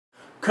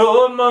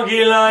Cold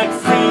monkey like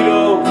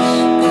Fritos,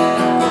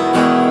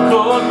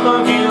 cold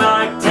monkey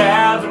like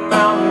Tavern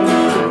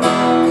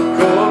Mountain,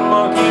 cold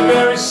monkey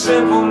very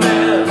simple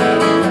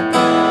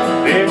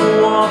man, baby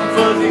warm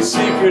fuzzy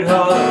secret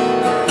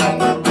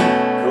heart,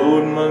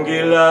 cold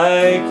monkey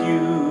like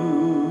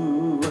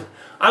you.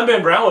 I'm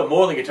Ben Brown with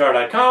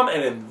MoreThanGuitar.com,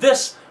 and in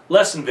this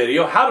lesson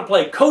video, how to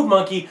play Code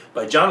Monkey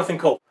by Jonathan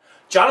Coulton.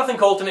 Jonathan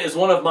Coulton is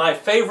one of my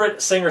favorite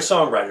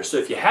singer-songwriters, so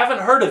if you haven't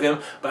heard of him,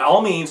 by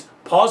all means,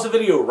 pause the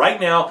video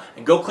right now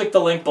and go click the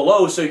link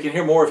below so you can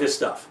hear more of his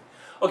stuff.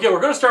 Okay, we're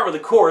going to start with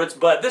the chords,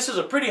 but this is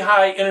a pretty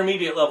high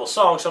intermediate level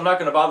song, so I'm not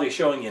going to bother you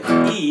showing you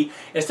an E.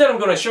 Instead, I'm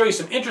going to show you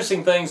some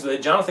interesting things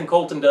that Jonathan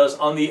Coulton does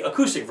on the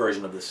acoustic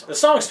version of this. The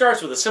song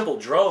starts with a simple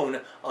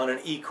drone on an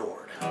E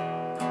chord.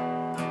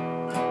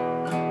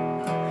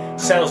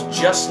 Sounds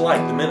just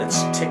like the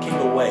minutes ticking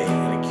away in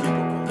a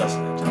cubicle,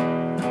 doesn't it?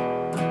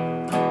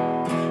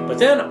 But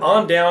then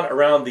on down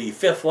around the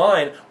fifth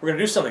line, we're going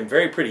to do something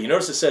very pretty. You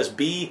notice it says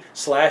B/E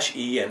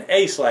and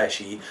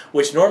A/E,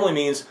 which normally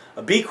means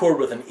a B chord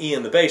with an E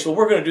in the bass. Well,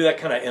 we're going to do that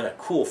kind of in a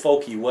cool,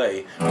 folky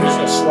way. We're just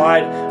going to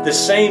slide the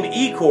same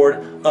E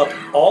chord up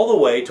all the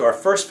way to our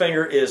first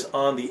finger is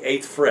on the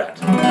 8th fret.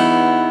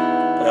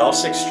 Play all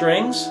 6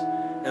 strings,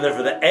 and then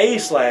for the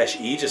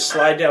A/E, just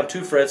slide down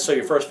 2 frets so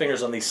your first finger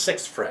is on the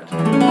 6th fret.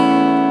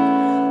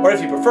 Or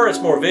if you prefer, it's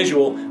more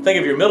visual, think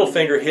of your middle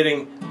finger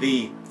hitting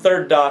the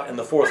 3rd dot and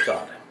the 4th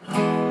dot.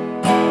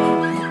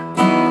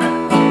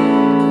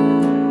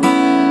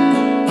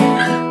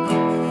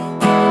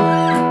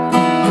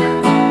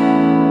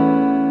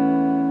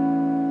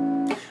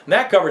 And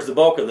that covers the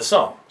bulk of the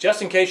song.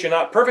 Just in case you're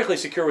not perfectly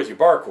secure with your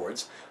bar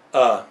chords,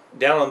 down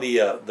on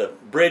the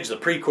bridge, the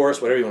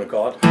pre-chorus, whatever you want to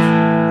call it,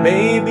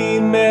 maybe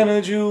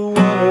manager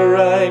wanna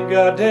write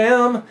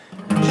goddamn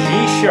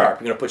G sharp.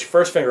 You're going to put your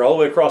first finger all the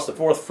way across the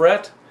 4th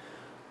fret.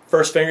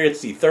 First finger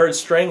gets the 3rd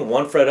string,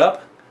 1 fret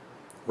up.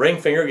 Ring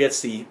finger gets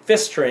the 5th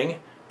string,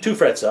 2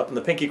 frets up, and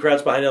the pinky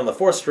crowds behind it on the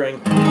 4th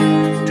string,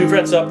 2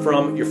 frets up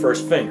from your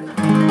first finger.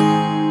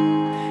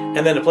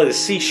 And then to play the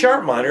C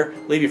sharp minor,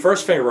 leave your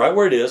first finger right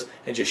where it is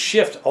and just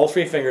shift all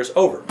 3 fingers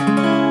over.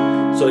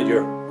 So that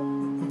your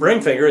ring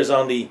finger is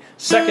on the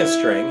 2nd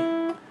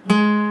string,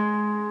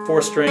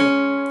 4th string,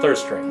 3rd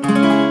string.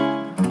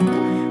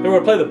 Then we're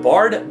going to play the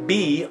barred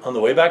B on the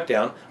way back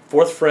down,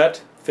 4th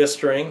fret, 5th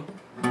string,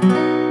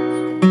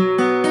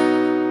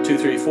 2,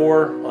 3,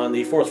 4 on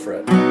the 4th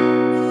fret.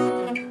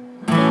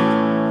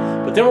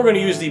 But then we're going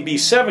to use the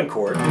B7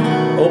 chord,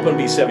 open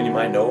B7 you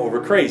might know, over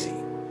crazy.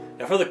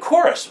 Now for the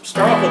chorus,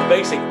 start off with a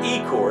basic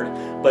E chord,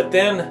 but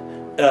then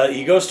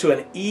he goes to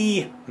an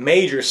E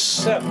major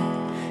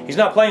 7. He's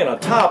not playing on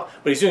top,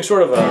 but he's doing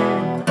sort of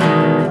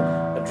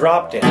a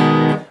drop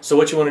down. So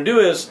what you want to do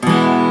is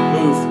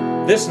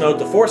move this note,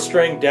 the 4th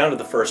string, down to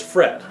the 1st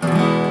fret.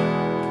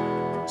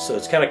 So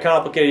it's kind of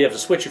complicated. You have to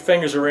switch your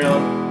fingers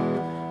around.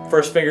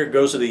 First finger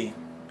goes to the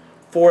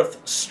 4th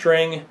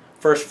string,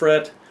 1st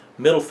fret.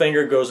 Middle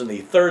finger goes in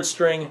the 3rd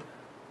string,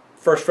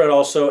 1st fret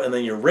also, and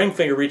then your ring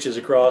finger reaches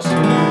across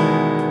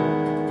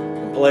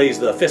and plays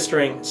the 5th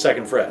string,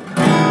 2nd fret.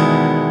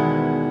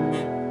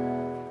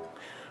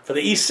 For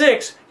the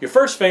E6, your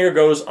first finger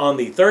goes on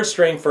the 3rd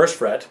string, 1st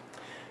fret.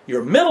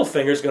 Your middle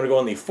finger is going to go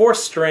on the 4th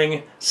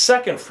string,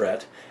 2nd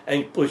fret,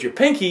 and with your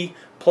pinky,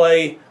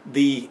 play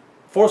the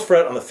 4th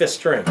fret on the 5th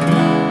string.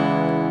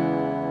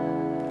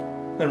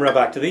 Then right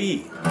back to the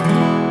E.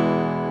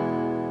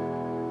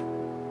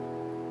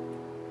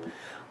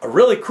 A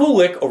really cool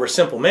lick over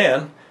Simple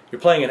Man, you're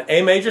playing an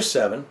A major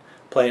 7,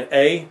 playing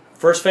A,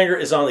 first finger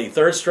is on the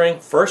 3rd string,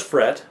 1st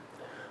fret,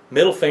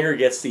 middle finger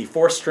gets the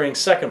 4th string,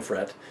 2nd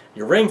fret,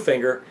 your ring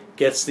finger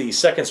gets the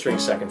 2nd string,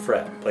 2nd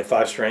fret. Play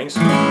 5 strings.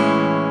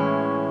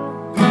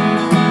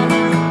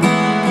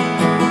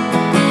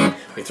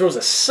 He throws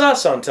a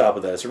sus on top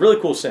of that. It's a really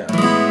cool sound.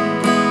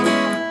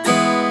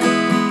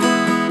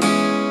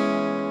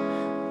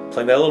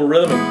 Playing that little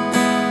rhythm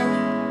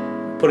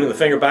and putting the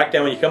finger back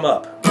down when you come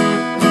up.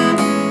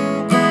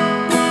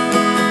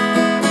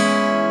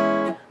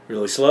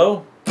 Really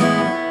slow.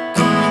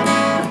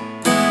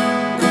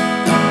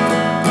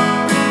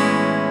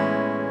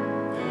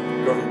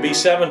 Go from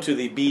B7 to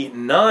the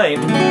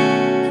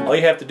B9. All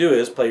you have to do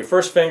is play your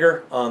first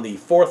finger on the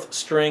 4th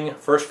string,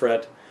 1st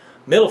fret.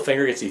 Middle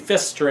finger gets the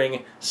 5th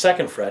string,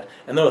 2nd fret.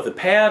 And then with the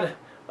pad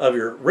of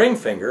your ring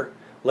finger,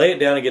 lay it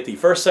down and get the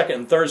 1st, 2nd,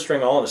 and 3rd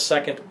string all on the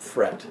 2nd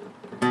fret.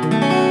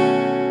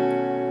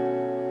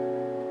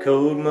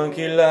 Cold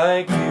monkey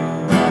like you.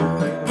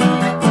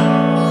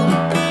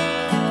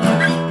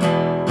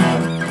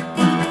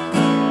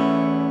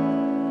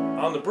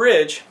 On the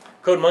bridge,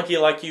 Code Monkey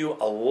like you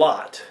a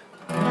lot.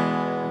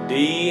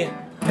 D,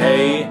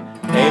 A,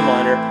 A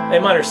minor. A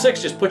minor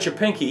 6, just put your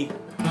pinky,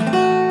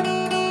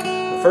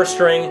 the 1st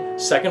string,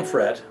 2nd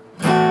fret.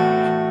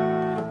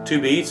 2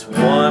 beats,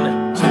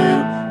 1,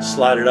 2,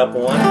 slide it up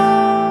 1,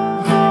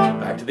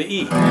 back to the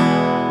E.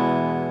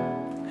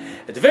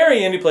 At the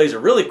very end, he plays a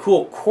really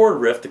cool chord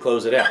riff to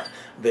close it out.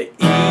 The E,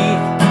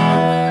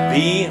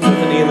 B with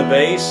an E in the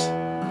bass,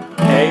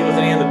 A with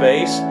an E in the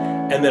bass,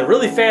 And then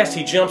really fast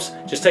he jumps,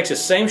 just takes the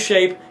same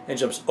shape and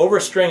jumps over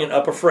a string and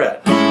up a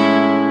fret,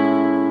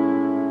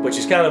 which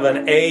is kind of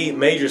an A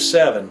major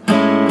 7.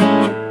 Back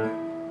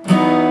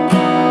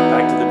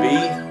to the B.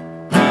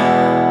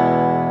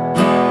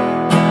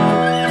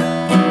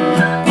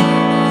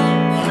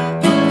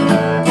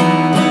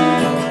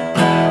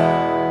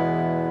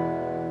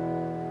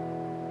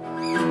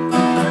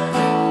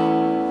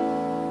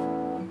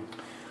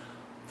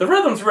 The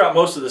rhythm throughout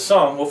most of the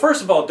song, well,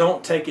 first of all,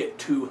 don't take it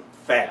too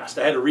fast.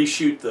 I had to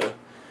reshoot the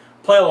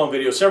play-along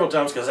video several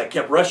times because I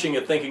kept rushing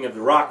it thinking of the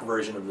rock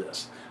version of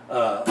this.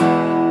 A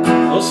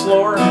little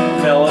slower,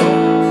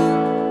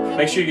 mellow.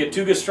 Make sure you get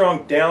 2 good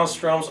strong down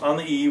strums on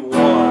the E. 1, 2,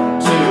 3,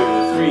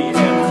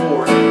 and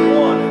 4, and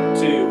 1, and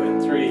 2,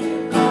 and 3,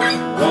 and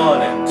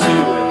 1, and 2,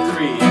 and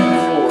 3,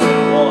 and 4,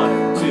 and 1,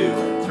 and 2,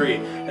 and 3.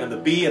 And the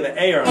B and the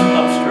A are on the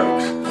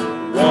upstrokes.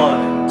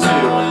 1, and 2,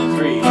 and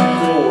 3, and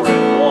 4,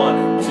 and 1,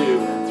 and 2,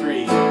 and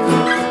 3,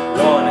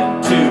 1,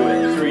 and 2,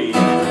 and 3,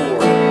 and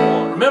 4,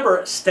 and 1.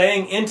 Remember,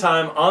 staying in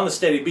time on the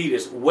steady beat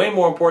is way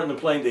more important than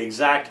playing the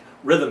exact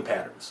rhythm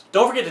patterns.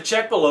 Don't forget to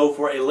check below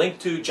for a link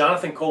to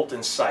Jonathan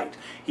Coulton's site.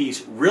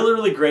 He's really,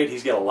 really great.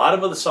 He's got a lot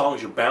of other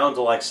songs. You're bound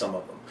to like some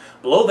of them.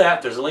 Below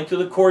that, there's a link to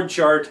the chord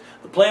chart,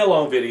 the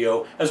play-along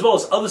video, as well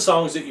as other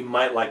songs that you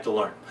might like to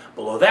learn.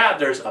 Below that,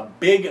 there's a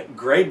big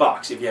gray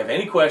box. If you have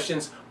any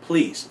questions,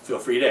 please feel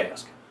free to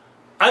ask.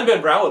 I'm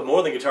Ben Brown with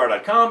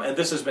MoreThanGuitar.com, and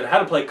this has been How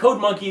to Play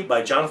Code Monkey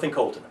by Jonathan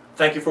Coulton.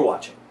 Thank you for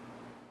watching.